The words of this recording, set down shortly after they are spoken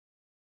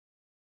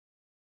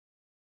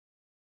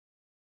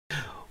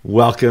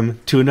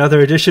Welcome to another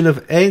edition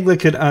of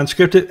Anglican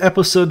Unscripted,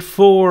 episode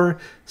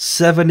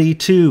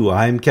 472.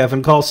 I'm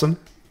Kevin Carlson.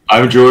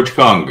 I'm George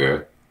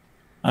Conger.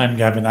 I'm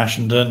Gavin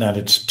Ashenden, and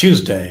it's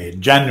Tuesday,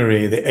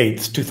 January the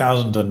 8th,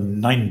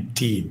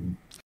 2019.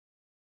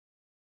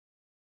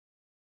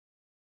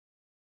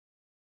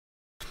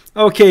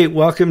 Okay,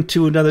 welcome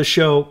to another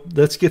show.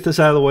 Let's get this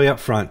out of the way up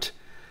front.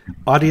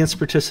 Audience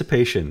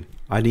participation.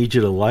 I need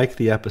you to like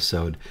the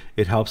episode.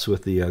 It helps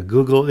with the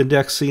Google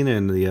indexing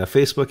and the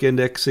Facebook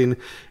indexing.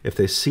 If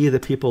they see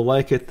that people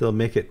like it, they'll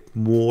make it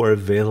more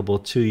available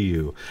to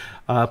you.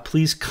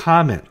 Please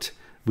comment.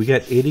 We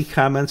got 80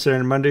 comments on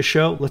our Monday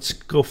show. Let's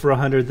go for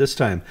 100 this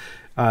time.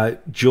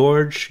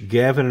 George,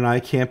 Gavin, and I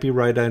can't be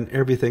right on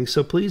everything.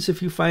 So please,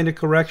 if you find a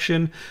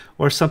correction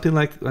or something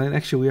like, and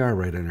actually we are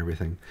right on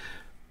everything.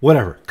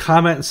 Whatever.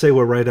 Comment and say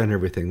we're right on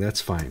everything.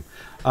 That's fine.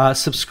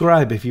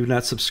 Subscribe. If you've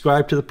not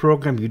subscribed to the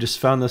program, you just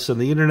found this on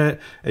the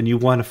internet and you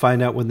want to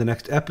find out when the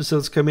next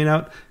episode's coming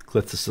out,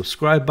 click the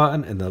subscribe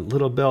button and the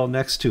little bell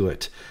next to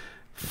it.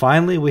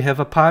 Finally, we have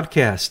a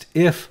podcast.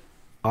 If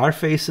our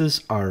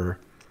faces are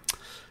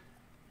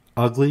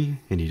ugly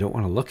and you don't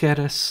want to look at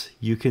us,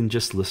 you can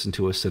just listen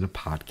to us in a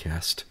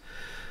podcast.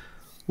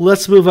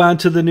 Let's move on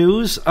to the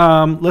news.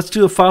 Let's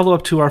do a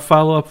follow-up to our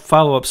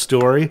follow-up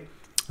story.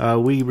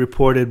 We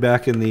reported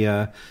back in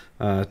the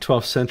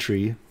 12th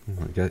century,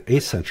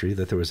 8th century,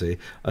 that there was a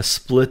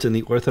split in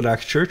the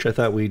Orthodox Church. I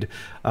thought we'd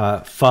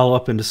follow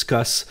up and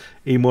discuss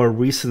a more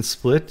recent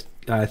split.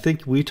 I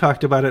think we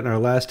talked about it in our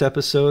last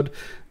episode.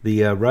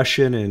 The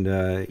Russian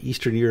and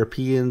Eastern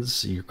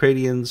Europeans,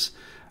 Ukrainians,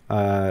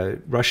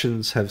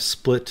 Russians have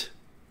split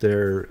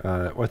their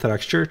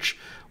Orthodox Church.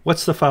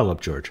 What's the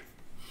follow-up, George?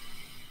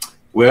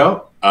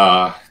 Well,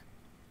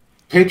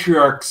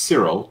 Patriarch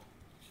Cyril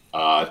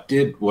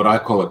did what I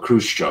call a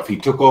Khrushchev. He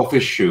took off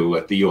his shoe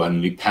at the UN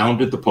and he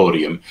pounded the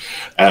podium.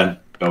 And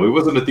no, he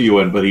wasn't at the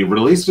UN, but he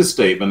released a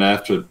statement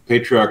after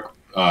Patriarch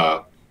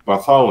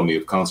Bartholomew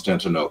of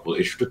Constantinople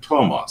issued a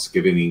tomos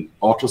giving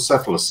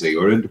autocephaly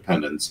or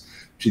independence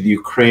to the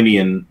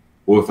Ukrainian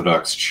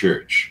Orthodox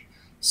Church,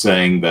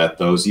 saying that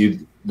those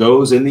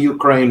in the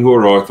Ukraine who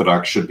are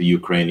Orthodox should be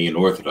Ukrainian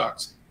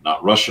Orthodox,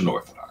 not Russian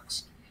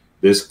Orthodox.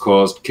 This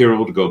caused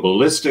Kirill to go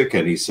ballistic,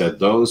 and he said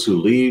those who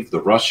leave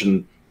the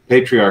Russian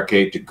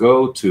Patriarchate to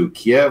go to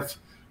Kiev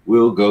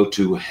will go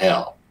to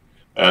hell.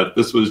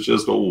 This was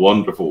just a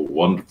wonderful,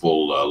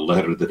 wonderful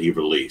letter that he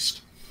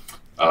released.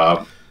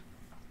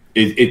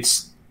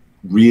 It's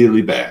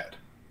really bad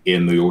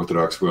in the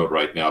Orthodox world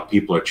right now.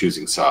 People are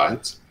choosing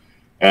sides.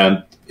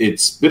 And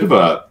it's a bit of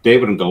a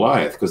David and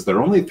Goliath because there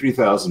are only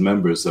 3,000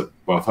 members of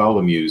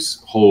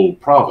Bartholomew's whole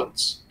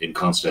province in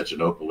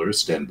Constantinople or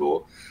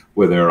Istanbul,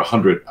 where there are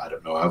 100, I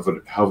don't know,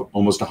 how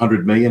almost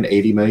 100 million,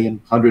 80 million,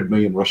 100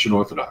 million Russian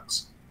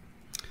Orthodox.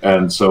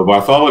 And so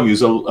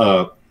Bartholomew's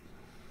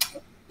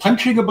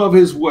punching above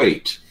his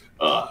weight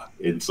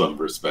in some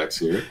respects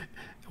here.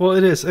 Well,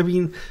 it is. I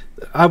mean,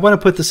 I want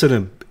to put this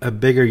in a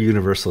bigger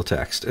universal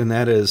text, and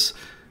that is,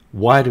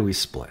 why do we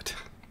split?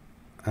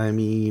 I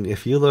mean,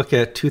 if you look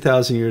at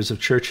 2,000 years of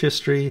church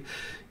history,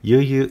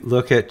 you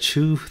look at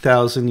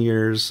 2,000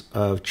 years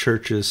of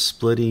churches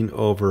splitting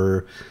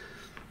over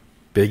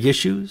big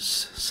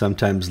issues,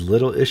 sometimes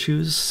little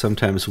issues,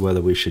 sometimes whether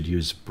we should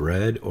use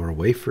bread or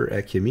wafer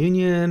at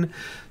communion,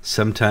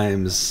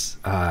 sometimes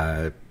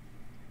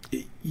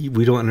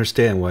we don't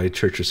understand why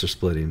churches are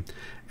splitting.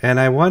 And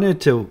I wanted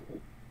to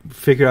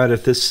figure out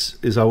if this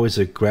is always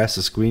a grass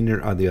is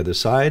greener on the other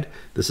side.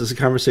 This is a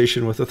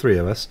conversation with the three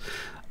of us.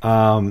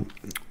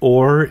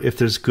 Or if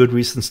there's good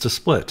reasons to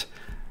split.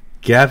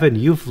 Gavin,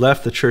 you've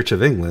left the Church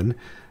of England.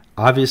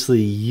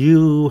 Obviously,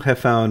 you have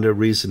found a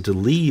reason to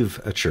leave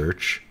a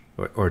church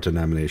or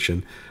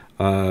denomination.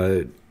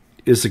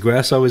 Is the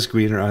grass always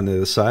greener on the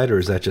other side, or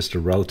is that just a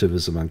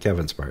relativism on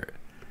Kevin's part?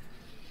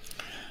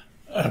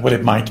 Well,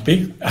 it might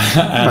be.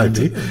 And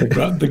the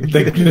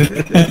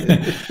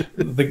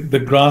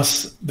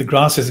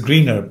grass is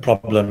greener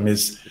problem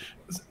is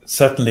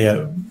certainly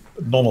a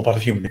normal part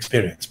of human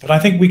experience. But I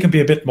think we can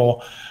be a bit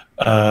more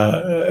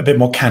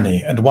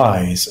canny and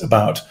wise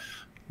about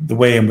the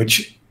way in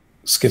which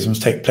schisms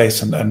take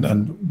place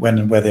and when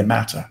and where they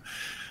matter.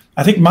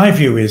 I think my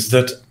view is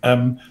that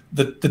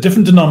the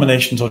different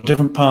denominations or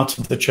different parts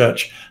of the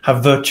church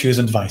have virtues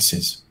and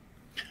vices.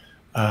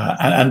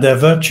 And their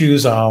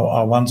virtues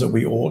are ones that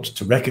we ought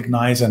to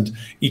recognize, and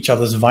each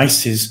other's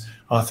vices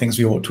are things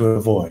we ought to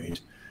avoid.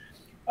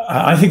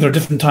 I think there are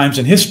different times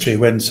in history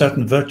when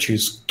certain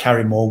virtues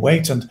carry more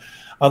weight and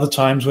other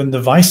times when the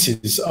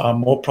vices are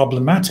more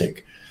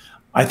problematic.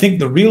 I think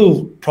the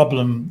real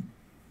problem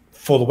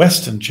for the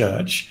Western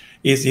Church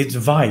is its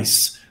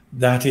vice,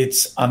 that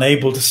it's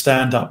unable to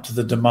stand up to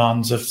the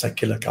demands of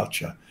secular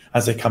culture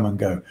as they come and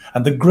go.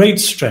 And the great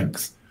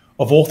strength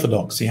of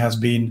orthodoxy has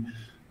been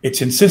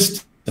its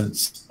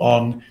insistence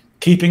on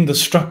keeping the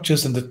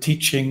structures and the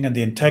teaching and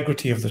the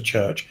integrity of the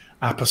church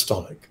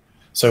apostolic.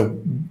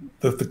 So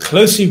the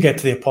closer you get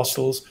to the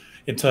apostles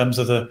in terms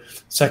of the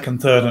 2nd,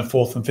 3rd, and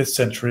 4th and 5th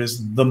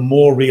centuries, the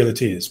more real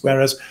it is.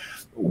 Whereas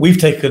we've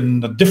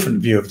taken a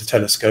different view of the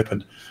telescope,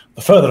 and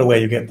the further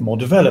away you get, the more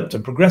developed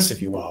and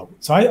progressive you are.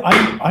 So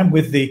I'm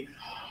with the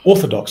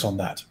Orthodox on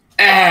that.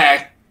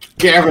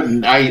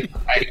 Gavin, I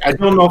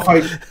don't know if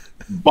I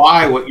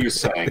buy what you're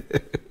saying.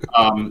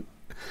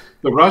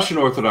 The Russian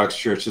Orthodox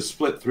Church has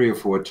split 3 or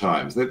 4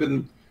 times. They've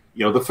been,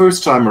 the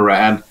first time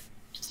around,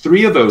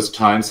 3 of those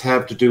times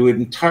have to do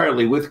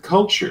entirely with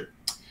culture.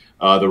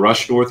 The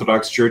Russian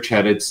Orthodox Church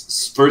had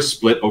its first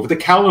split over the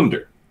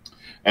calendar.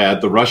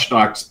 The Russian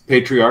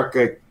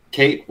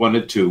Patriarchate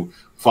wanted to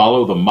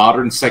follow the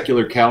modern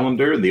secular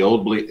calendar, and the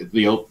old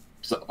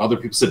other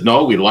people said,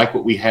 no, we like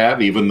what we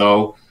have, even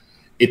though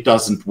it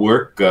doesn't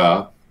work.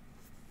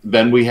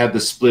 Then we had the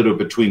split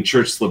between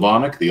Church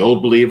Slavonic, the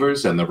old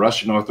believers, and the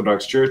Russian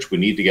Orthodox Church. We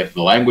need to get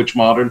the language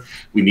modern.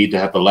 We need to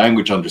have the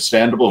language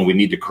understandable, and we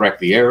need to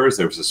correct the errors.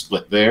 There was a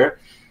split there.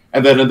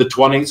 And then in the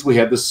 1920s, we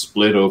had the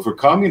split over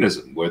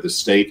communism, where the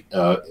state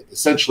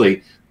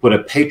essentially put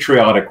a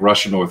patriotic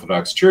Russian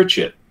Orthodox Church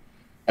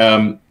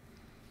in.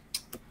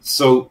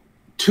 So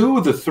 2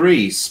 of the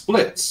 3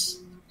 splits,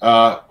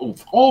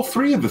 all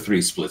 3 of the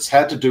 3 splits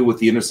had to do with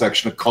the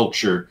intersection of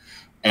culture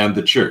and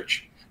the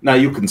church. Now,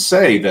 you can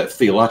say that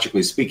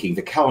theologically speaking,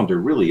 the calendar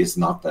really is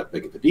not that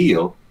big of a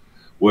deal,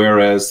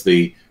 whereas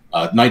the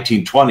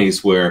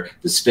 1920s, where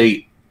the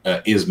state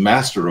is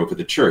master over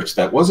the church,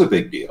 that was a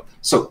big deal.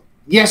 So,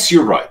 yes,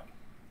 you're right.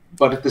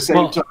 But at the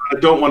same time, I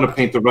don't want to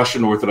paint the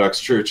Russian Orthodox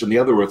Church and the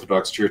other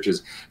Orthodox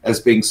churches as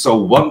being so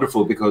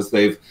wonderful because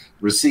they've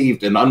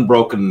received an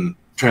unbroken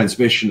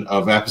transmission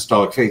of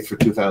apostolic faith for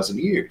 2,000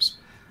 years.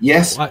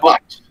 Yes,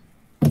 but...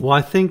 Well,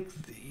 I think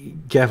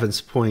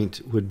Gavin's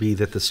point would be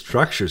that the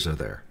structures are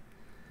there.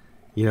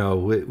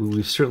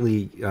 We've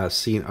certainly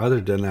seen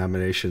other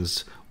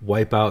denominations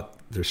wipe out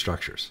their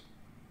structures.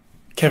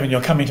 Kevin,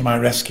 you're coming to my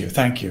rescue.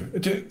 Thank you.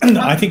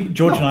 I think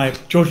George and I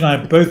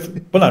are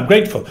both. Well, I'm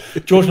grateful.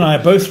 George and I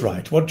are both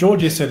right. What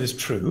George has said is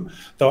true.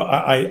 Though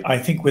I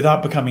think,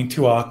 without becoming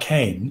too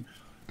arcane,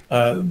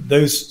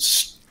 those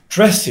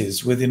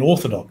stresses within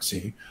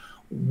Orthodoxy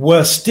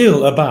were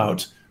still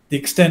about the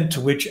extent to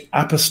which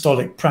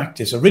apostolic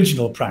practice,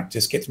 original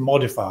practice, gets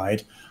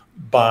modified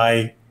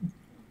by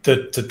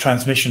the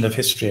transmission of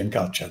history and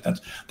culture.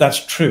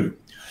 That's true.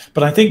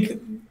 But I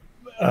think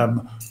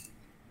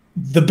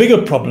the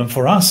bigger problem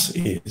for us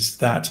is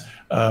that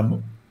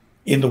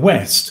in the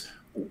West,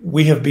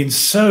 we have been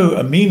so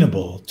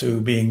amenable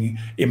to being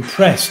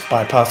impressed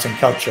by passing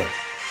culture.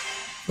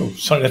 Oh,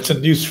 sorry, that's a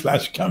news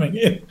flash coming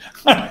in.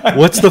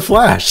 What's the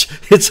flash?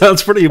 It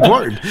sounds pretty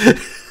important.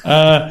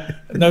 No,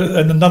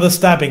 another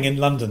stabbing in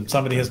London.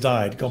 Somebody has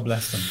died. God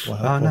bless them.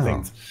 Well, no.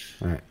 Things.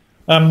 All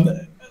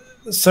right.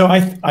 So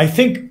I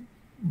think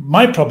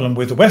my problem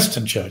with the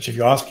Western Church, if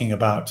you're asking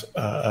about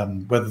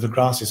whether the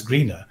grass is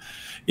greener,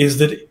 is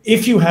that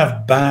if you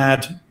have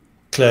bad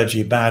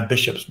clergy, bad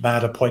bishops,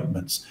 bad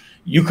appointments,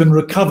 you can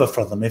recover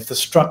from them if the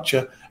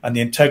structure and the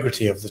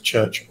integrity of the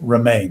church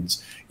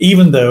remains,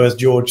 even though, as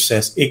George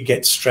says, it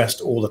gets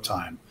stressed all the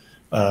time.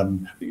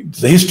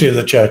 The history of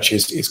the church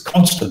is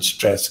constant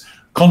stress,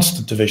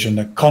 constant division,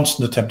 a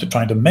constant attempt at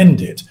trying to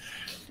mend it.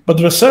 But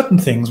there are certain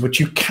things which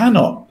you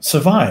cannot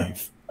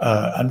survive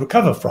and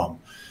recover from.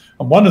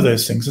 And one of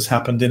those things has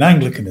happened in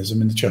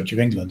Anglicanism in the Church of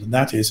England, and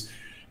that is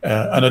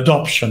an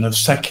adoption of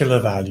secular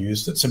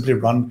values that simply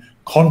run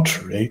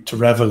contrary to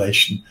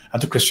revelation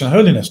and to Christian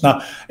holiness.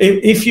 Now,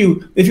 if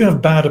you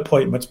have bad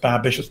appointments,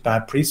 bad bishops,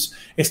 bad priests,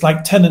 it's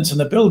like tenants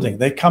in a building.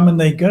 They come and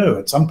they go.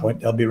 At some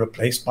point, they'll be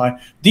replaced by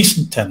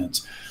decent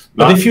tenants.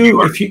 But if you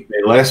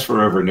they last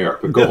forever in Europe,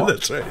 but go on.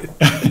 That's right.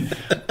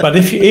 But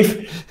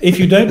if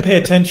you don't pay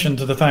attention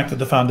to the fact that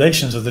the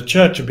foundations of the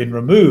church have been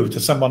removed,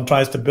 as someone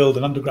tries to build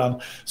an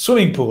underground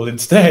swimming pool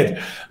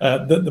instead,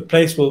 the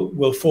place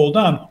will fall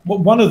down.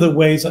 One of the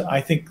ways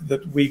I think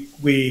that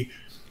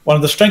one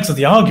of the strengths of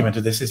the argument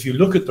of this is if you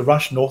look at the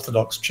Russian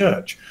Orthodox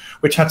Church,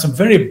 which had some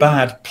very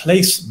bad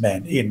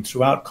placemen in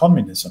throughout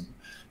communism.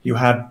 You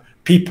had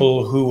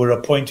people who were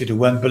appointed who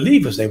weren't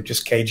believers; they were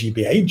just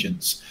KGB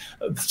agents,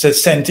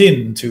 sent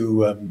in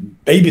to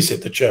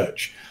babysit the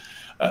church.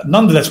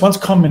 Nonetheless, once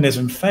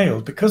communism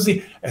failed, because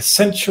the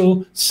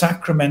essential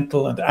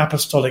sacramental and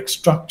apostolic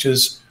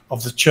structures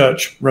of the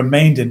church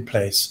remained in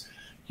place,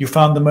 you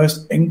found the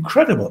most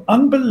incredible,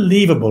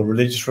 unbelievable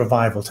religious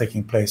revival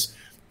taking place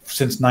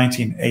since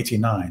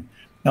 1989.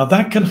 Now,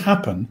 that can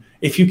happen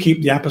if you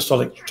keep the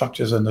apostolic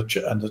structures and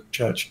the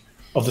church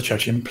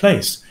in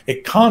place.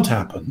 It can't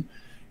happen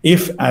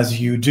if,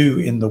 as you do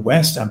in the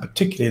West, and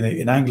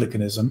particularly in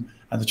Anglicanism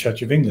and the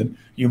Church of England,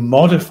 you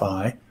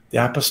modify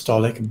the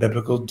apostolic and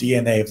biblical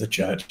DNA of the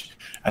church,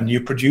 and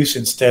you produce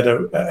instead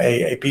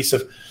a piece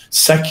of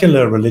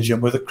secular religion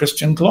with a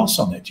Christian gloss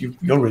on it.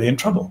 You're really in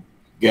trouble.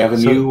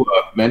 Gavin, you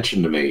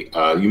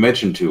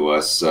mentioned to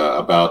us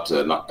about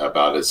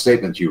a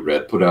statement you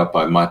read put out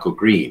by Michael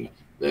Green,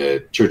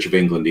 the Church of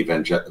England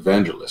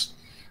evangelist.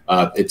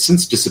 It's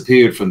since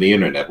disappeared from the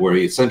internet, where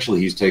he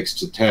takes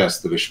to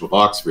task the Bishop of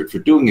Oxford for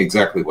doing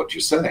exactly what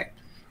you're saying,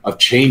 of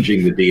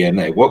changing the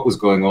DNA. What was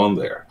going on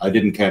there? I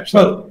didn't catch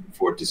that. Well,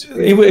 before it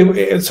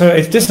disappeared. So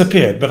it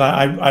disappeared, but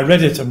I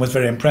read it and was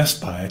very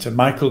impressed by it. And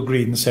Michael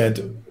Green said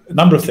a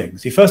number of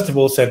things. He first of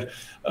all said,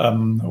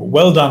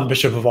 well done,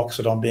 Bishop of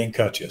Oxford, on being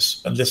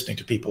courteous and listening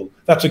to people.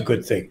 That's a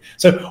good thing.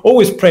 So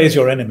always praise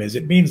your enemies.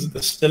 It means that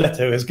the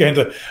stiletto is going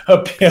to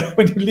appear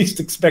when you least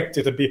expect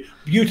it and be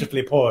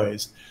beautifully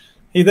poised.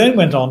 He then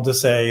went on to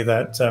say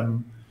that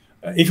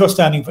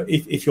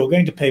if you're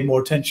going to pay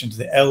more attention to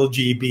the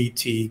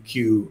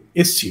LGBTQ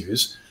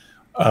issues,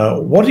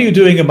 what are you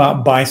doing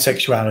about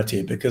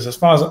bisexuality? Because as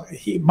far as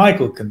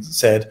Michael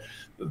said,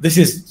 this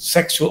is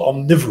sexual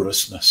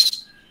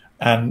omnivorousness.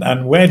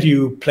 And where do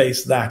you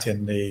place that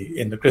in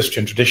the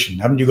Christian tradition?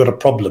 Haven't you got a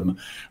problem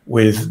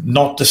with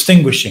not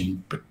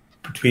distinguishing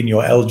between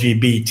your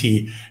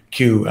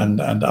LGBTQ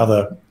and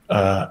other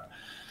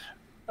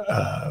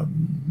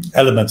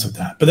elements of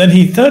that? But then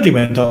he thirdly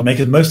went on to make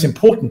his most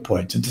important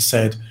point and to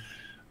said,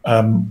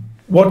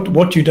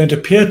 what you don't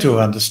appear to have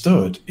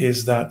understood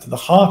is that the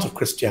heart of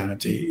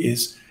Christianity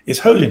is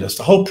holiness.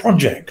 The whole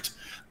project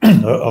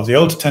of the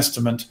Old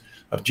Testament,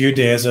 of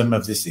Judaism,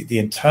 of the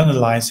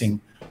internalizing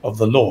of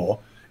the law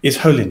is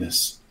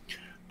holiness.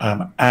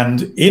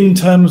 And in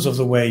terms of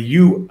the way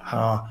you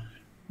are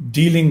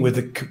dealing with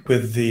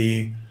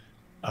the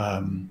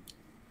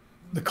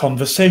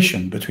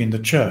conversation between the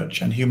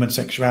church and human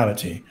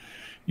sexuality,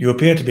 you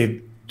appear to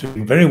be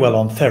doing very well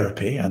on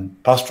therapy and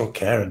pastoral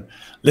care and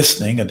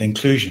listening and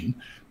inclusion,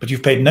 but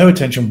you've paid no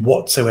attention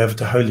whatsoever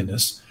to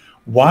holiness.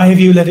 Why have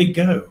you let it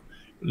go?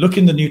 Look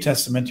in the New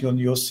Testament,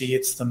 you'll see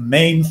it's the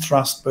main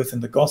thrust both in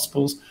the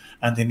Gospels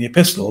and in the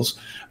epistles,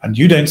 and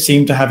you don't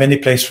seem to have any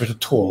place for it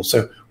at all.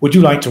 So would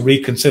you like to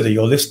reconsider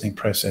your listening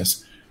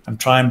process and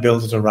try and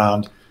build it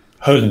around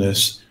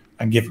holiness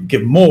and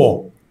give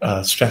more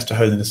stress to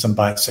holiness and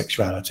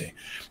bisexuality?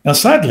 Now,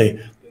 sadly,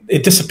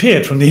 it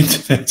disappeared from the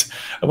internet.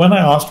 When I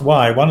asked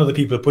why, one of the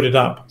people who put it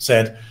up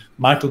said,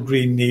 Michael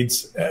Green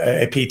needs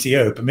a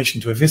PTO, permission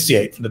to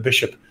officiate, from the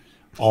Bishop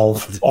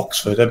of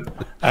Oxford.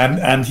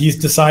 And he's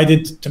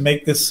decided to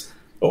make this,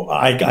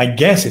 I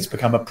guess it's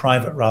become a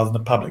private rather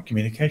than a public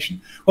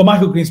communication. Well,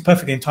 Michael Green's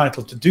perfectly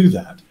entitled to do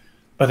that,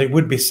 but it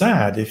would be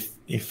sad if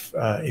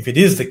it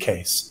is the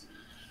case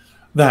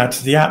that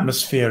the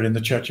atmosphere in the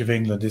Church of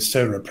England is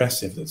so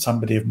repressive that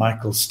somebody of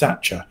Michael's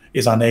stature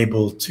is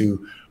unable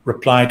to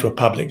reply to a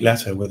public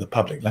letter with a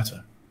public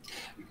letter.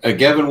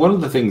 Gavin, one of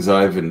the things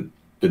I've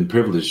been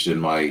privileged in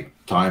my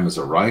time as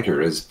a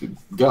writer is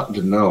gotten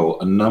to know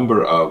a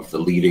number of the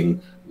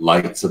leading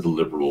lights of the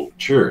liberal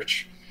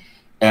church.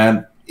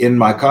 And in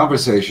my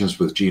conversations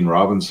with Gene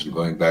Robinson,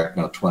 going back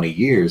now 20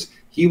 years,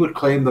 he would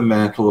claim the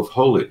mantle of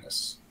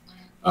holiness.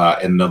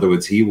 In other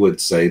words, he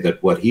would say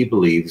that what he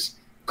believes,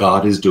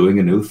 God is doing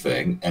a new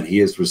thing, and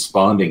he is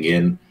responding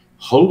in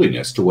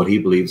holiness to what he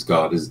believes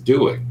God is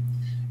doing.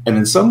 And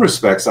in some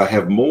respects, I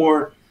have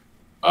more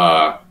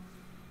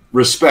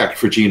respect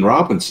for Gene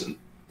Robinson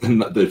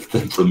than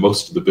for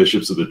most of the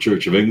bishops of the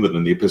Church of England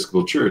and the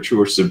Episcopal Church,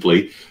 who are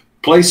simply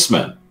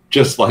placemen,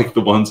 just like the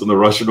ones in the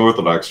Russian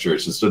Orthodox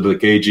Church. Instead of the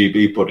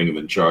KGB putting them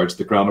in charge,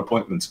 the Crown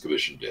Appointments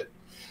Commission did.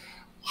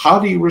 How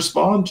do you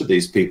respond to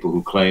these people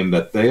who claim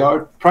that they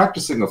are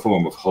practicing a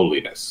form of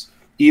holiness,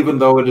 even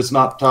though it is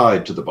not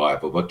tied to the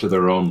Bible, but to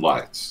their own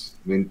lights?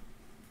 I mean,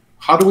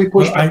 how do we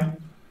push back?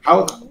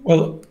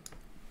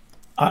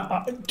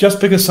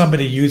 Just because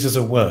somebody uses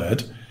a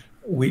word,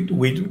 we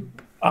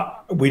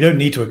don't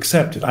need to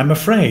accept it. I'm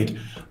afraid.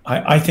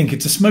 I think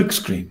it's a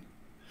smokescreen.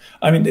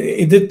 I mean,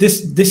 it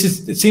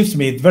seems to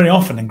me very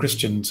often in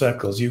Christian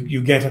circles,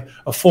 you get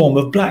a form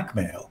of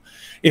blackmail.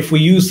 If we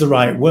use the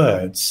right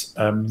words,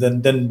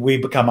 then we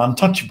become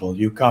untouchable.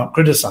 You can't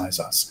criticize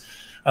us.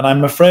 And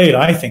I'm afraid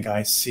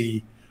I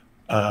see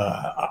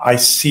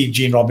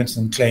Gene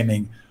Robinson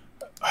claiming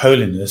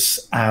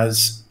holiness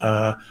as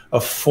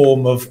a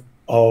form of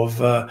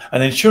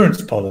an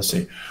insurance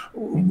policy.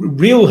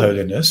 Real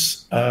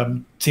holiness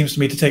seems to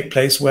me to take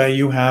place where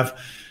you have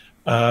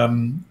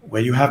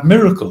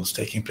miracles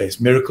taking place,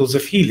 miracles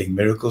of healing,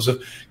 miracles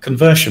of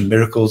conversion,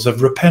 miracles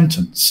of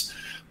repentance.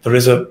 There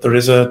is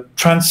a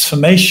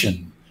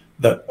transformation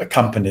that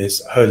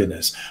accompanies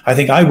holiness. I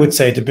think I would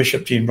say to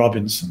Bishop Gene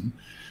Robinson,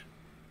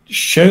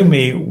 show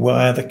me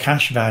where the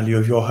cash value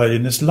of your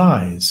holiness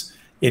lies.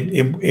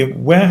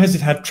 Where has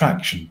it had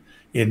traction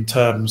in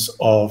terms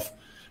of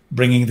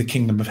bringing the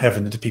kingdom of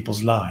heaven into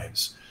people's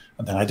lives?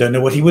 And then I don't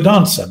know what he would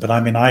answer, but I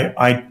mean,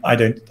 I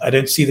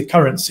don't see the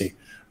currency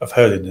of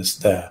holiness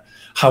there.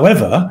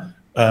 However,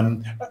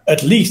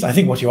 at least I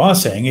think what you are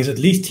saying is at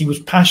least he was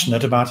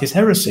passionate about his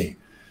heresy.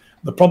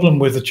 The problem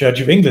with the Church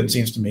of England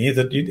seems to me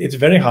that it's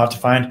very hard to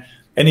find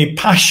any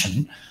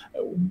passion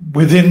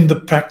within the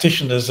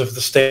practitioners of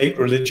the state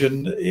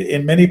religion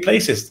in many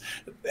places.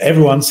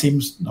 Everyone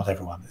seems, not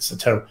everyone, it's a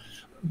terrible,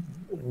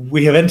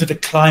 we have entered a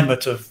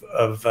climate of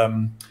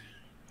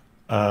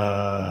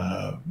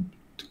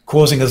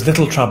causing as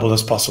little trouble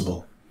as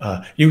possible.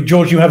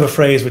 George, you have a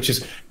phrase which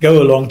is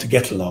 "go along to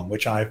get along,"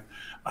 which I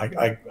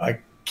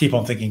keep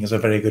on thinking is a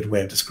very good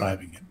way of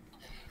describing it.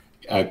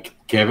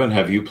 Kevin,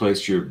 have you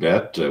placed your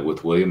bet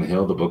with William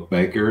Hill, the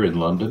bookmaker in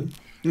London?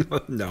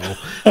 No.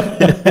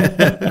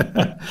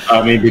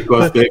 I mean,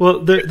 because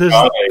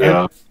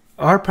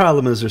our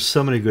problem is there's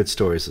so many good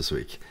stories this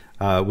week.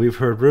 We've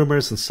heard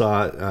rumors and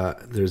saw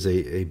there's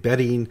a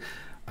betting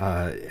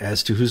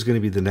as to who's going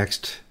to be the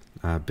next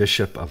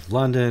Bishop of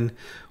London.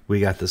 We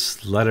got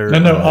this letter.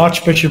 No,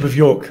 Archbishop of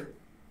York.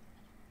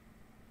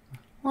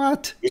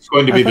 What? It's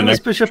going to be the next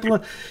Bishop.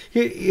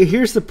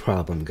 Here's the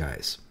problem,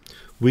 guys.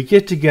 We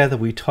get together,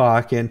 we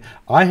talk, and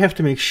I have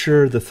to make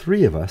sure the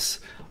three of us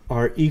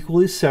are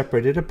equally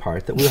separated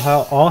apart, that we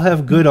all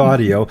have good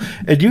audio,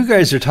 and you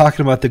guys are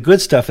talking about the good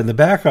stuff in the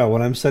background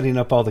when I'm setting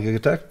up all the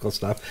good technical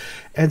stuff.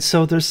 And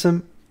so there's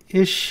some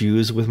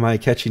issues with my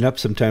catching up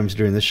sometimes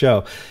during the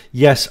show.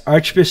 Yes,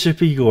 Archbishop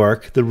of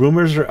York, the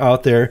rumors are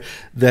out there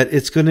that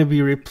it's going to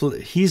be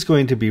he's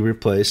going to be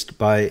replaced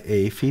by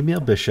a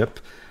female bishop.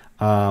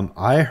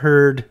 I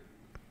heard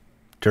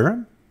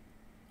Durham?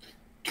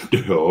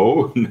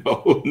 No.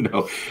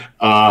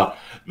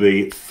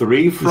 The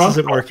three front. This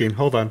isn't working.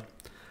 Hold on.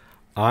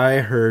 I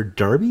heard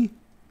Darby?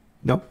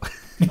 No.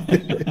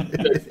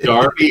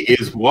 Darby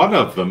is one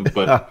of them,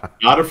 but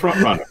not a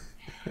front runner.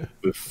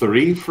 The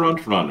three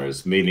front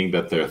runners, meaning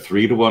that they're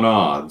 3-1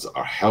 odds,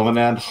 are Helen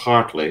Ann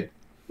Hartley,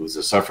 who's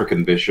a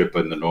suffragan bishop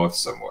in the north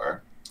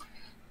somewhere,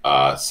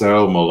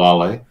 Cyril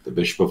Mullally, the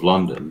Bishop of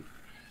London,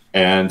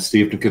 and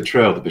Stephen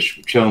Cottrell, the Bishop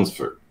of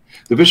Chelmsford.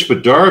 The Bishop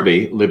of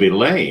Derby, Libby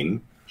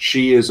Lane,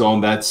 she is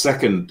on that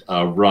second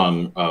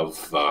rung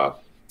of,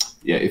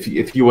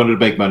 if you wanted to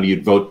make money,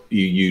 you'd vote,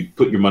 you'd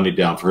put your money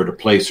down for her to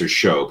place her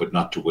show, but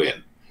not to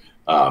win.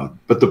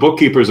 But the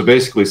bookkeepers are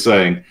basically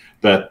saying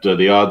that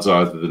the odds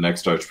are that the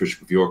next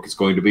Archbishop of York is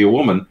going to be a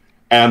woman,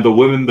 and the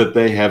women that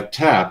they have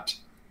tapped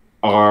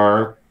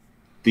are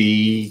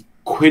the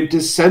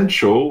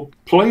quintessential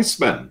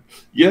placemen.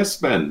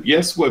 Yes, men.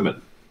 Yes,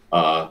 women.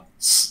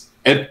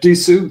 Empty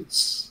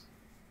suits.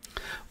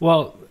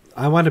 Well,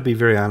 I want to be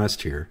very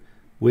honest here.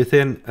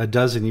 Within a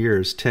dozen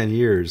years, 10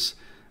 years,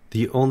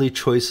 the only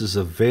choices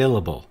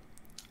available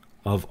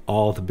of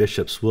all the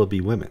bishops will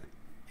be women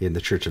in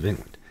the Church of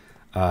England.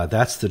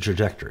 That's the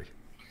trajectory.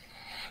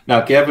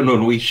 Now, Gavin,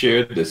 when we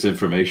shared this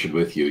information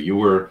with you, you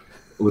were,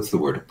 what's the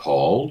word,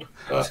 appalled?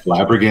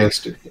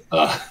 Flabbergasted?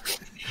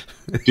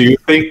 Do you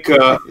think...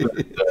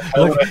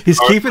 he's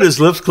keeping his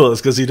lips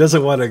closed because he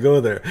doesn't want to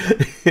go there.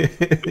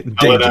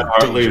 Helen Ann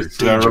Hartley or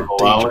Sarah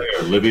Mullally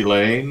or Libby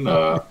Lane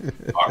are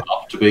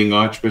up to being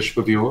Archbishop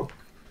of York?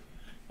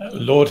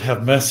 Lord,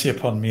 have mercy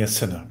upon me, a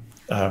sinner.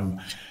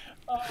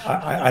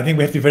 I think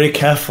we have to be very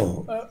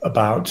careful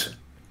about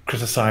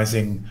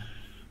criticizing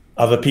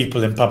other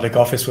people in public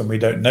office when we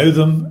don't know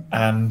them,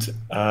 and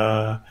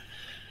I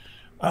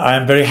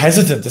am very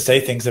hesitant to say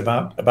things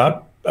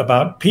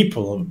about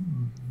people,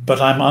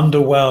 but I'm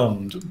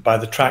underwhelmed by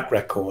the track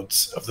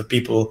records of the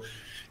people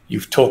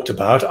you've talked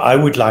about. I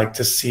would like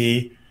to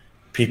see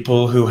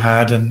people who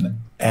had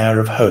an air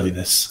of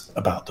holiness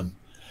about them.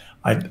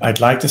 I'd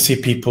like to see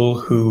people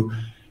who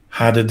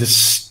had a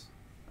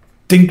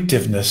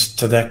distinctiveness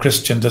to their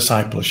Christian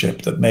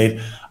discipleship that made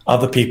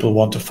other people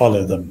want to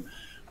follow them.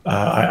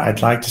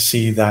 I'd like to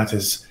see that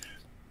as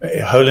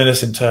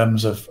holiness in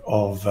terms of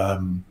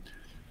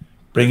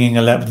bringing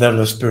a level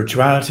of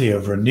spirituality,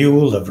 of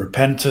renewal, of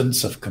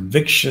repentance, of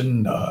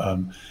conviction.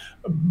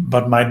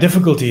 But my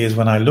difficulty is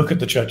when I look at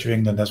the Church of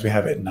England as we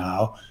have it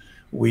now,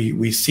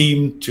 we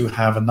seem to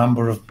have a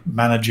number of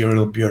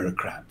managerial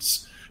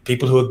bureaucrats,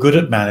 people who are good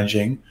at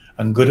managing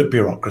and good at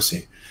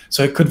bureaucracy.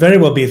 So it could very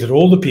well be that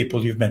all the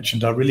people you've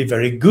mentioned are really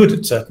very good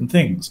at certain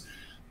things.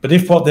 But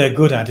if what they're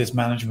good at is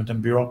management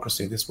and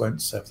bureaucracy, this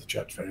won't serve the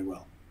church very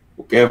well.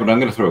 Well, Gavin,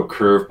 I'm going to throw a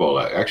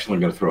curveball at you. Actually,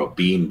 I'm going to throw a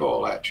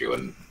beanball at you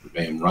and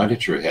aim right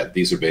at your head.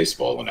 These are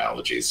baseball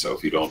analogies, so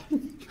if you don't,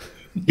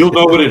 you'll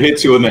know when it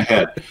hits you in the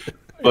head.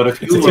 But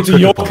if it's a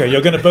Yorker,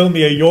 you're going to bowl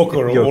me a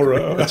Yorker or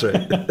a... That's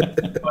right.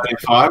 But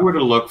if I were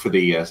to look for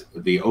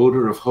the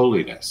odor of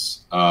holiness,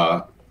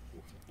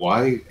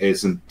 why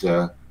isn't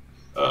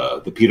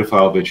the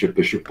pedophile bishop,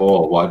 Bishop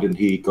Ball, why didn't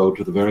he go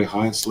to the very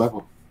highest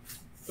level?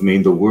 I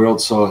mean, the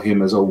world saw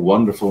him as a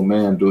wonderful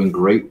man doing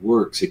great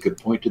works. He could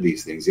point to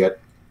these things, yet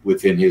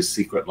within his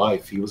secret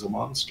life, he was a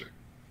monster.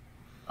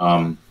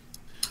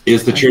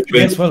 Is the church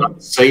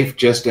safe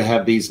just to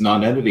have these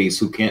non-entities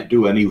who can't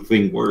do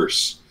anything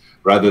worse,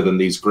 rather than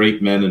these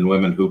great men and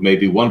women who may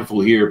be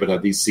wonderful here but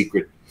have these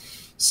secret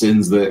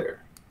sins there?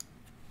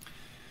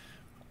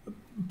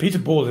 Peter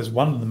Ball is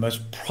one of the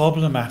most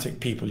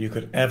problematic people you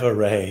could ever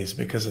raise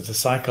because at a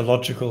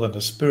psychological and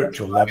a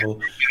spiritual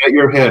level. At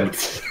your head.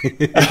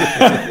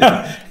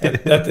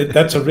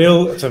 That's a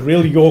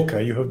real Yorker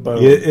you have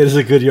both. It is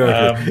a good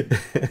Yorker.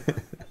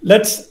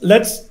 Let's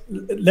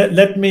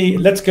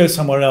go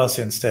somewhere else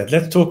instead.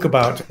 Let's talk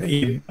about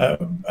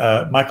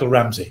Michael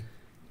Ramsey.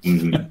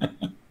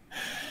 Mm-hmm.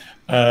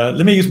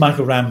 Let me use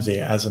Michael Ramsey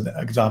as an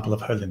example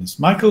of holiness.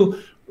 Michael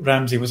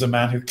Ramsey was a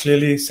man who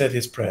clearly said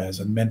his prayers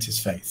and meant his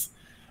faith.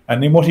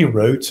 And in what he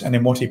wrote and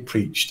in what he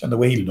preached and the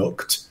way he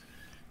looked,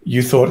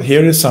 you thought,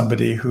 here is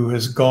somebody who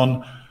has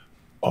gone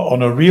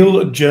on a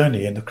real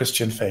journey in the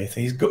Christian faith.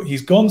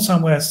 He's gone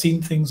somewhere,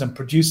 seen things and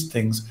produced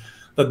things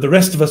that the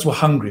rest of us were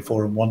hungry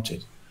for and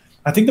wanted.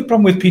 I think the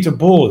problem with Peter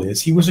Ball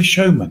is he was a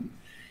showman.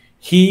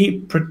 He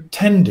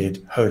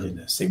pretended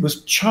holiness. It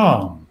was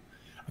charm,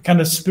 a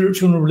kind of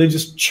spiritual and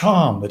religious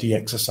charm that he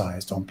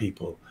exercised on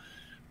people.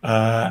 We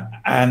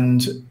have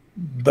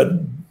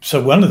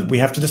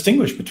to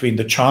distinguish between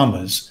the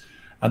charmers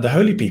and the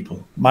holy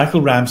people.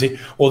 Michael Ramsey,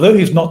 although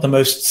he's not the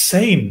most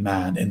sane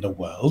man in the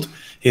world,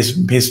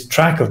 his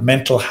track of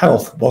mental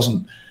health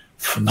wasn't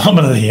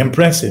phenomenally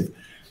impressive.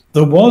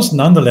 There was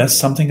nonetheless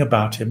something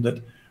about him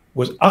that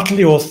was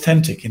utterly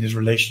authentic in his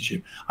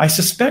relationship. I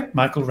suspect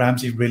Michael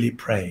Ramsey really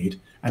prayed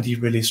and he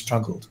really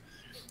struggled.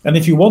 And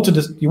if you wanted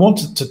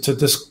to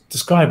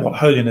describe what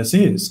holiness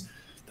is,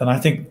 then I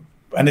think,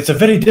 and it's a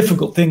very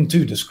difficult thing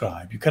to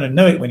describe. You kind of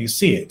know it when you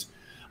see it.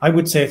 I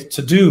would say it's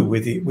to do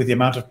with the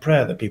amount of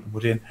prayer that people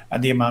put in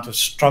and the amount of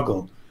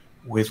struggle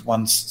with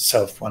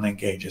oneself one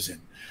engages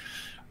in.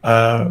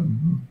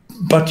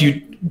 But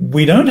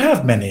we don't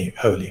have many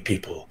holy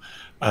people.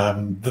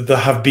 There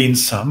have been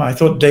some. I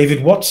thought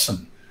David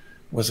Watson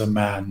was a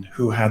man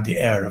who had the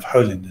air of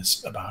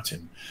holiness about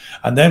him.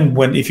 And then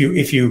if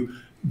you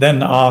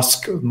then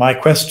ask my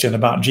question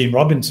about Gene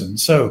Robinson,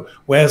 so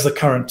where's the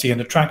currency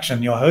and attraction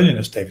in your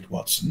holiness, David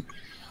Watson?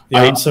 The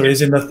answer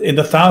is in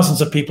the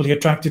thousands of people he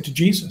attracted to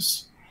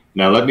Jesus.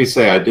 Now, let me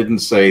say, I didn't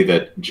say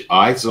that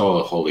I saw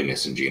the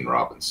holiness in Gene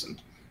Robinson.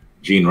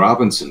 Gene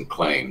Robinson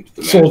claimed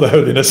saw the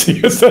holiness.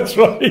 Yes, that's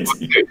right.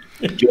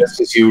 Just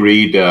as you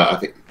read, I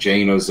think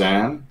Jane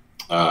Ozanne,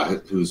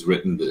 who's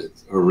written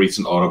her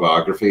recent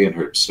autobiography and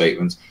her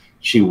statements,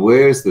 she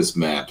wears this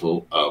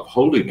mantle of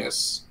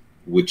holiness,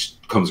 which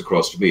comes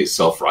across to me as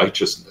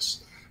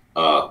self-righteousness,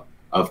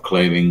 of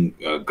claiming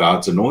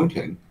God's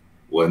anointing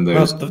when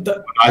there's when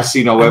I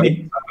see no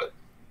evidence of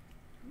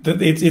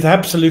it. It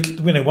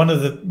absolutely, one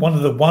of the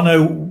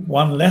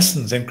 101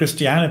 lessons in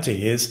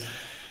Christianity is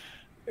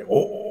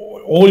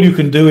all you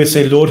can do is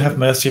say, Lord, have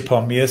mercy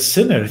upon me, a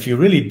sinner. If you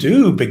really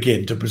do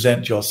begin to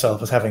present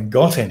yourself as having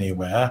got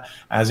anywhere,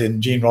 as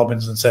in Gene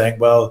Robinson saying,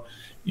 well,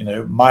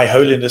 my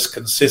holiness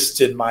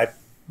consists in my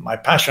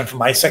passion for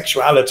my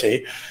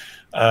sexuality.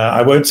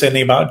 I won't say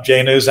anything about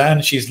Jane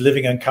Ozanne. She's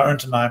living and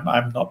current, and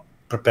I'm not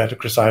prepared to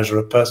criticize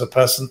her as a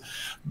person.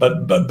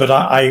 But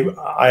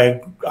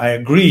I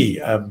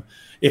agree.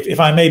 If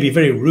I may be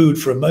very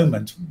rude for a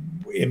moment,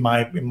 in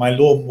my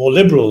more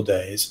liberal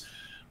days,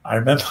 I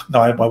remember.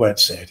 No, I won't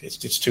say it.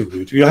 It's too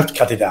rude. You have to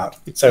cut it out.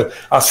 So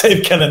I'll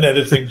save Ken an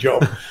editing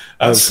job.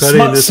 I'm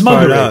cutting this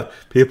part out.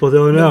 People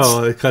don't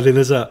know. Cutting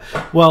this out.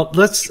 Well,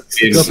 let's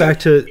go back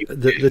to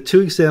the two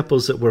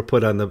examples that were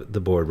put on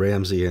the board,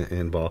 Ramsey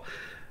and Ball.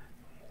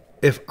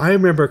 If I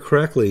remember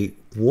correctly,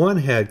 one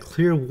had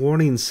clear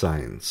warning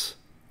signs.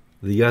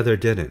 The other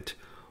didn't.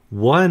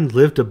 One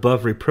lived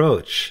above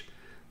reproach.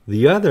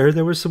 The other,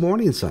 there were some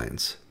warning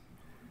signs.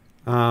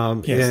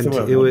 Yes, and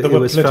it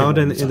was found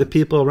in the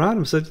people around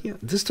him said, yeah,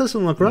 this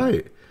doesn't look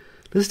right.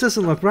 This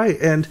doesn't look right.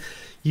 And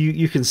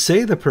you can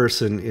say the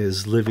person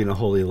is living a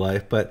holy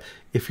life, but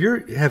if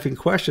you're having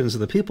questions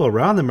and the people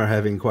around them are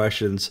having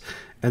questions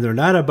and they're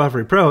not above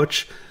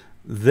reproach,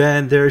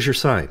 then there's your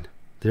sign.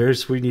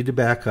 There's where you need to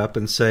back up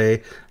and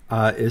say,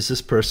 is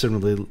this person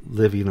really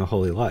living a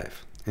holy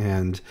life?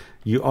 And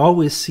you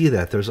always see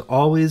that. There's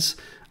always,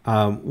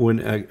 when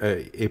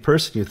a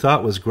person you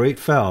thought was great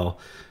fell,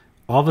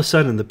 all of a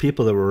sudden the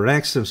people that were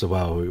next to him said,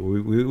 wow,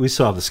 we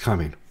saw this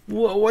coming.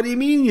 What do you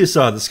mean you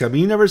saw this coming?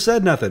 You never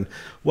said nothing.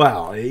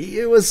 Well,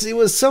 it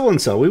was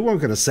so-and-so. We weren't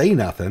going to say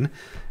nothing.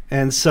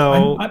 And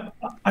so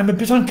I'm a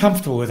bit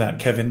uncomfortable with that,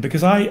 Kevin,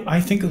 because I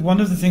think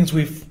one of the things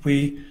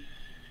we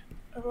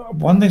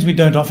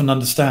don't often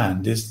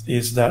understand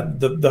is that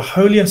the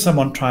holier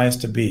someone tries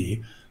to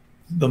be,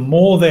 the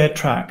more they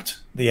attract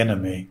the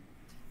enemy.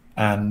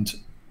 And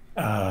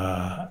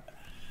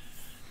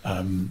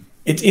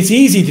it's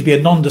easy to be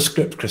a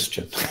nondescript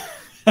Christian.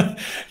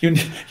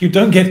 You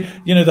don't get,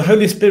 the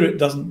Holy Spirit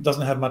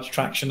doesn't have much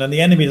traction, and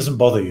the enemy doesn't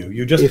bother you.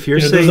 You just, if you're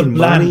saying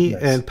money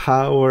and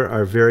power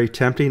are very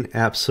tempting,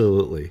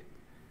 absolutely.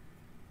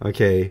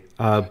 Okay,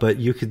 but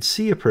you could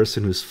see a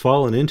person who's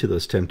fallen into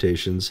those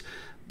temptations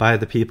by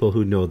the people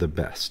who know them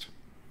best.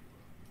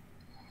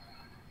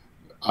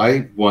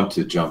 I want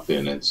to jump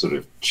in and sort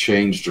of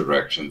change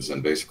directions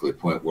and basically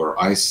point where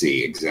I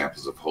see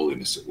examples of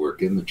holiness at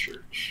work in the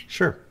church.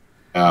 Sure.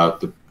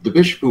 The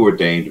bishop who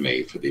ordained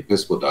me for the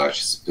Episcopal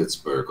Diocese of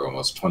Pittsburgh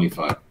almost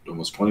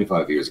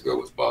 25 years ago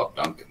was Bob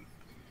Duncan.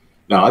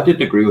 Now, I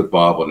didn't agree with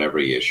Bob on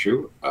every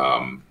issue.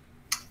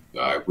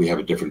 We have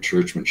a different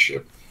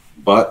churchmanship,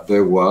 but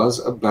there was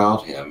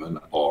about him an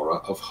aura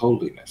of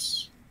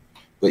holiness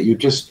that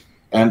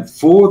and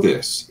for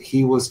this,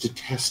 he was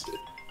detested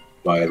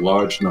by a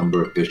large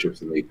number of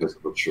bishops in the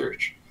Episcopal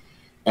Church.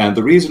 And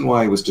the reason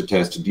why he was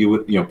detested,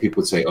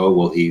 people would say, oh,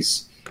 well, he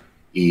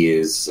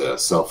is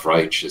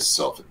self-righteous,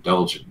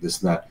 self-indulgent,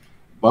 this and that.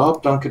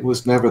 Bob Duncan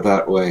was never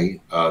that way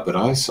that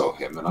I saw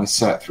him, and I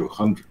sat through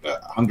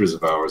hundreds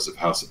of hours of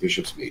House of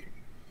Bishops meeting.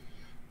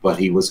 But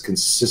he was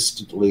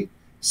consistently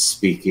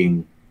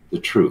speaking the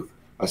truth.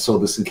 I saw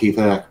this in Keith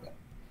Ackman.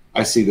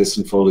 I see this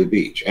in Foley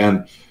Beach.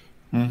 And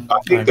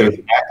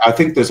I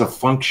think there's a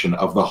function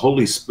of the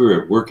Holy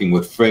Spirit working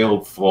with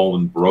failed,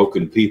 fallen,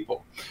 broken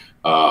people.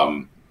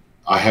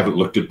 I haven't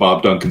looked at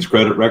Bob Duncan's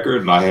credit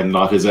record, and I am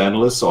not his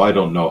analyst, so I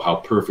don't know how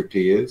perfect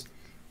he is.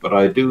 But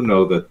I do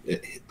know that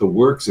the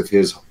works of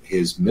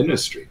his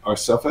ministry are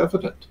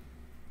self-evident.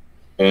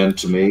 And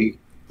to me,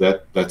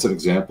 that's an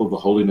example of the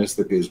holiness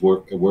that is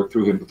work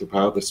through him with the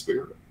power of the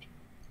Spirit.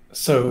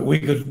 So we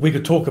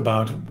could talk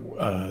about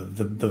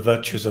the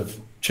virtues of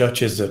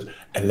churches that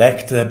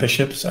elect their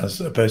bishops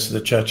as opposed to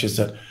the churches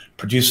that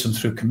produce them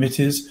through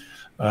committees.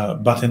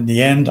 But in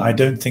the end, I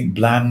don't think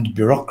bland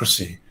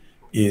bureaucracy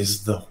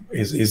is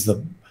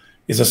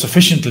a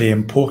sufficiently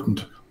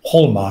important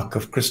hallmark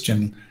of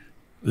Christian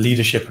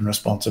leadership and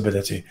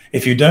responsibility.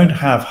 If you don't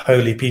have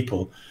holy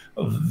people,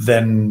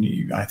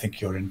 then I think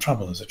you're in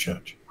trouble as a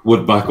church.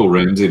 Would Michael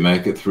Ramsey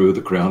make it through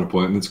the Crown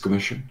Appointments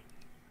Commission?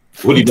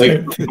 Would he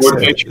make the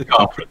coordination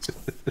conference?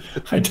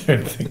 I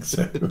don't think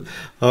so.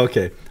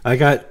 Okay, I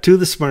got two of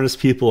the smartest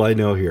people I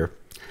know here.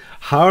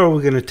 How are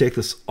we going to take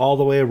this all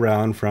the way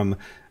around from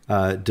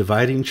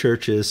dividing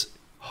churches,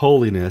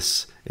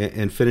 holiness,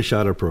 and finish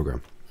out our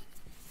program?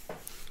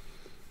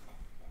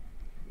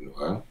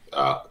 Well,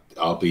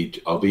 I'll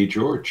be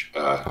George,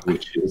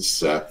 which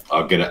is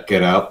I'll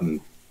get out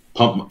and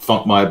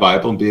funk my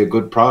Bible and be a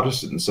good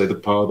Protestant and say the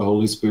power of the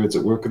Holy Spirit's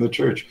at work in the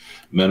church.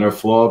 Men are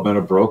flawed, men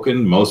are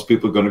broken. Most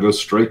people are going to go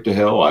straight to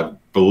hell. I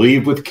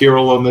believe with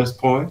Kirill on this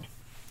point.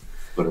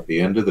 But at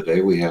the end of the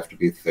day, we have to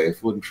be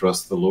faithful and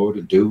trust the Lord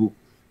and do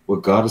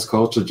what God has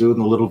called to do in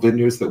the little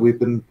vineyards that we've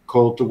been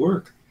called to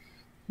work.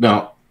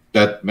 Now,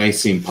 that may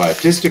seem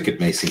pietistic, it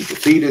may seem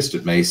defeatist,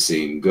 it may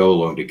seem go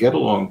along to get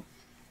along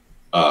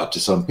to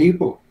some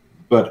people.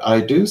 But I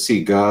do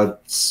see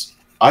God's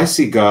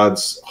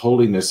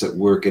holiness at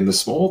work in the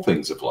small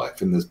things of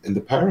life, in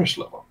the parish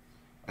level.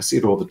 I see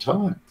it all the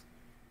time.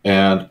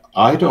 And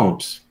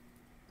the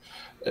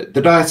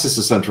Diocese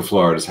of Central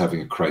Florida is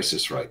having a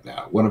crisis right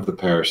now. One of the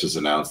parishes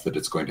announced that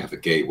it's going to have a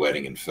gay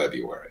wedding in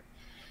February.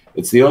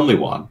 It's the only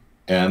one.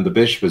 And the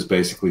bishop has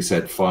basically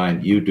said,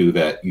 fine, you do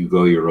that. You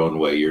go your own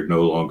way. You're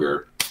no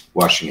longer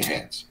washing your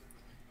hands.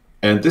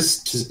 And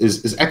this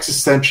is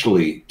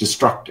existentially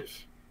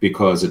destructive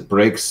because it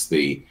breaks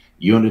the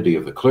unity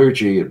of the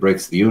clergy. It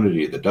breaks the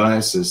unity of the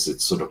diocese.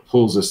 It sort of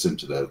pulls us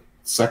into the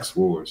sex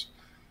wars.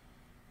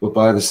 But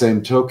by the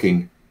same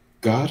token,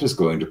 God is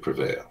going to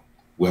prevail.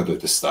 Whether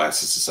the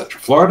Diocese of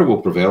Central Florida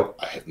will prevail,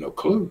 I have no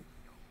clue.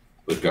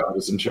 But God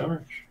is in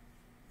charge.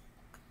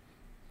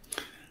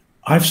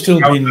 I've still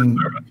been...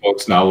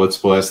 Folks, now let's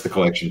bless the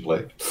collection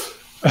plate.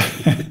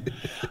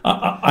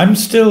 I'm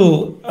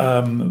still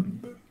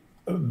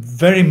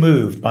very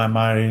moved by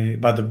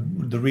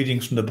the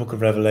readings from the Book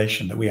of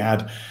Revelation that we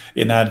had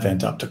in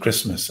Advent up to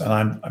Christmas. And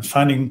I'm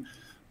finding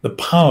the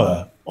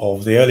power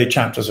of the early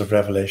chapters of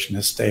Revelation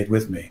has stayed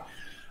with me.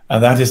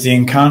 And that is the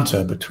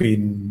encounter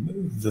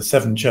between the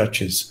seven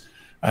churches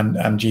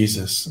and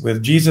Jesus,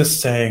 with Jesus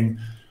saying,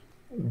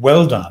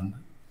 well done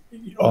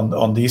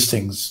on these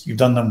things. You've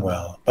done them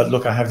well. But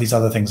look, I have these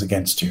other things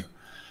against you.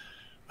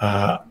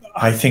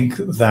 I think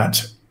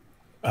that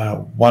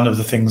one of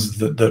the things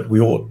that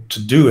we ought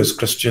to do as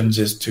Christians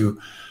is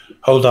to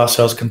hold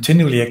ourselves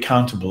continually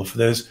accountable for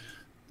those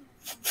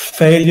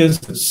failures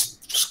that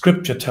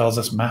Scripture tells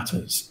us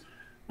matters.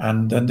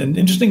 And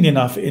interestingly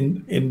enough,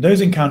 in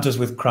those encounters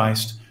with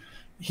Christ,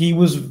 he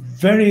was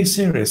very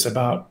serious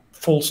about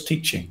false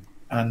teaching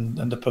and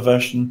the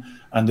perversion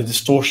and the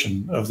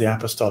distortion of the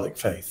apostolic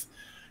faith.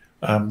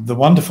 The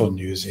wonderful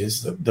news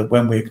is that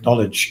when we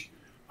acknowledge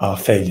our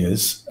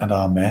failures and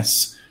our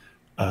mess,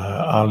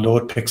 our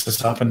Lord picks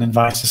us up and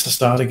invites us to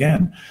start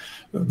again.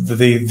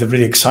 The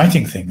really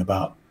exciting thing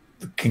about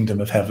the kingdom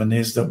of heaven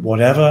is that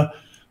whatever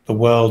the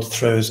world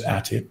throws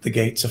at it, the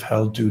gates of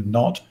hell do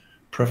not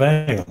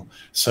prevail.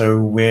 So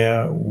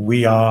we're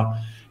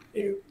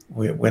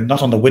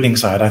not on the winning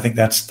side. I think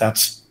that's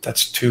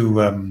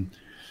too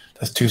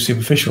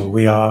superficial.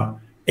 We are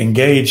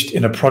engaged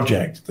in a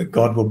project that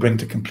God will bring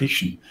to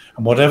completion,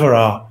 and whatever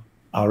our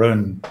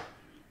own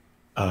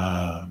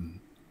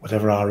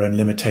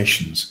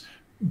limitations,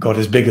 God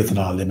is bigger than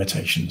our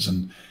limitations,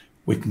 and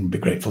we can be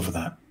grateful for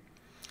that.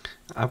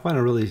 I want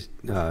to really,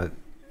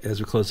 as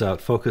we close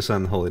out, focus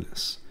on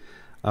holiness.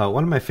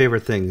 One of my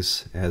favorite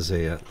things as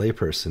a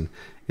layperson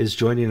is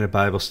joining a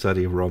Bible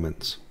study of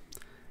Romans.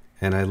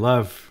 And I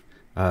love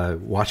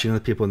watching other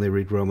people when they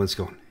read Romans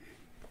going,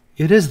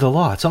 it is the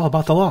law. It's all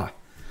about the law.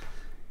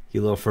 You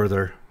a little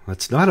further,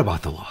 it's not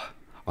about the law.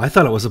 I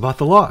thought it was about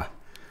the law.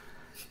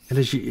 And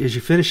as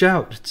you finish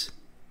out,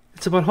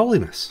 it's about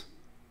holiness.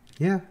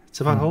 Yeah, it's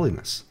about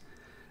holiness.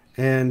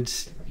 And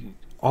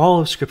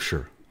all of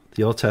Scripture,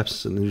 the Old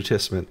Testament and the New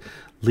Testament,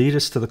 lead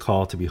us to the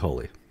call to be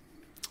holy.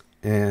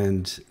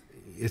 And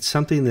it's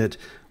something that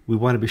we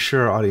want to be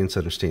sure our audience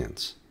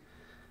understands.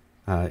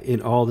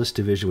 In all this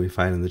division we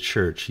find in the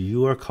church,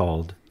 you are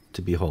called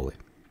to be holy.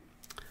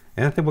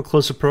 And I think we'll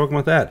close the program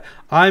with that.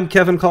 I'm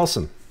Kevin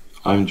Carlson.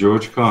 I'm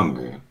George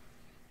Conger.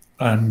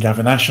 I'm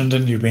Gavin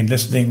Ashenden. You've been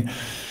listening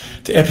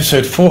to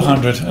episode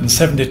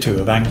 472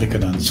 of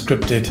Anglican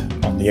Unscripted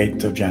on the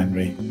 8th of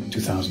January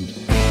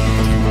 2000.